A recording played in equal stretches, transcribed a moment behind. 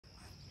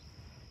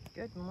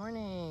Good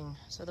morning.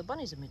 So the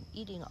bunnies have been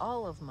eating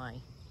all of my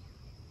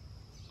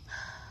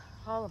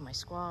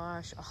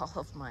squash, all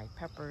of my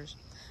peppers,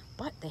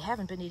 but they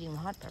haven't been eating the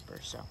hot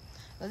peppers. So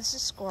now this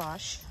is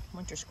squash,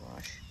 winter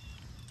squash,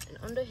 and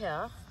under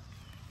here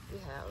we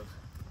have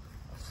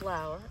a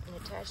flower, and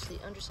attached to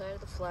the underside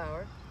of the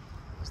flower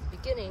is the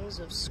beginnings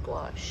of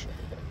squash.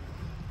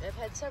 I've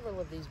had several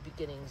of these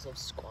beginnings of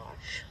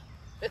squash,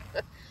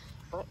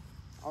 but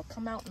I'll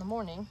come out in the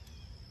morning,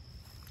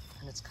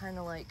 and it's kind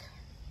of like,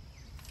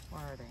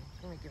 where are they?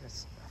 Let me give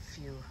us a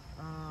few.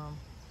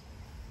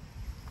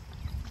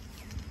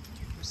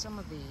 There's some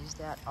of these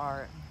that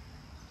are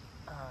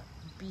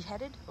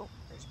beheaded. Oh,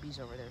 there's bees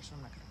over there, so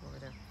I'm not going to go over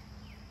there.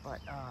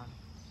 But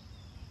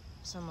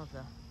some of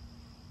the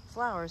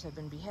flowers have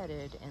been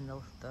beheaded, and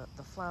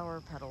the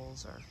flower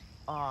petals are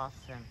off,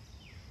 and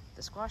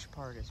the squash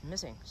part is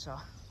missing. So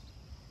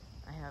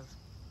I have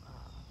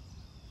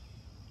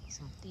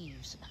some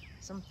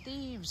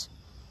thieves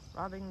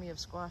robbing me of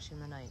squash in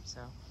the night.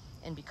 So,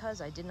 and because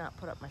I did not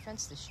put up my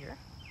fence this year,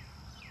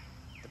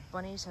 the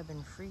bunnies have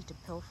been free to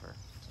pilfer.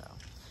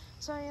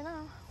 So you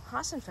know,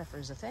 Hassenpfeffer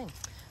is a thing.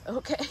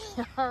 Okay,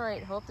 all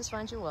right. Hope this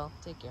finds you well.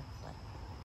 Take care.